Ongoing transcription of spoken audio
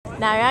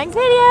Now you're on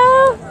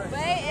video.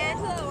 Wait,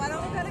 Angela, why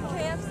don't we go to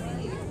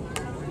KFC?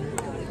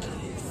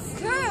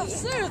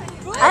 KFC!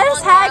 I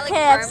just had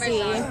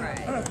KFC.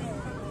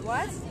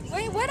 What?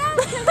 Wait, what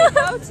else can we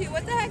go to?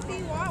 What the heck do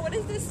you want? What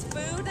is this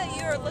food that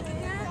you are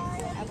looking at?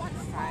 I want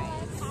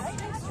fries.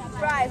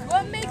 Fries.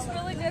 What makes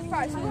really good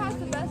fries? Who has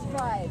the best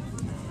fries?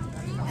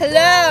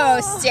 Hello,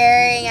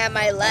 staring at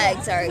my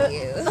legs, are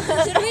you?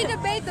 Should we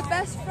debate the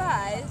best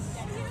fries?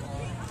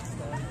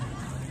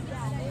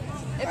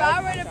 If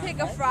I were to pick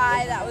a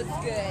fry that was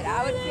good,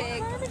 I would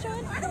pick,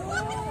 I don't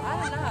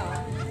know.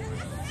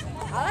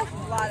 I like a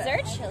lot of... Is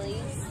there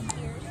chilies?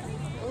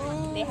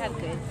 They have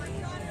good.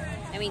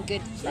 I mean,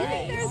 good fries. Do you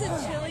think there's a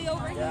chili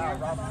over here?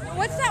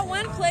 What's that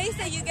one place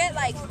that you get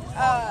like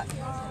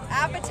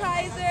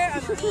appetizer,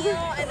 a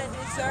meal, and a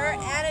dessert,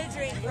 and a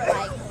drink for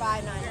like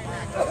 $5.99?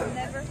 I've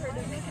never heard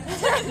of it.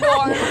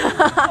 Norms.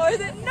 Or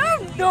is it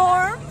Norms?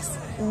 Norms? Is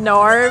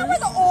that where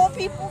the old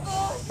people go?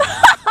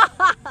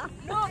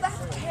 No, that's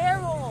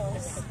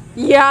Carol's.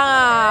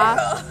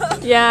 Yeah.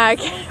 Yeah,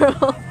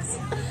 Carol's.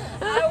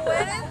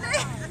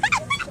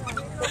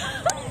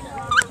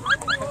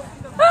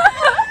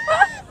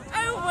 I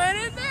went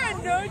in there.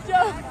 No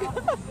joke.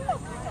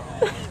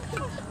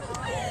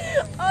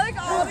 I like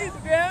all these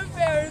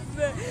grandparents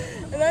there.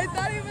 And I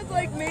thought it was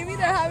like maybe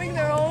they're having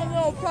their own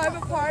little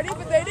private party,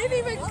 but they didn't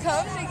even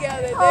come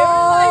together. They were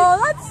like,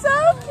 that's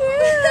so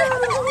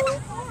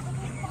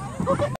cute.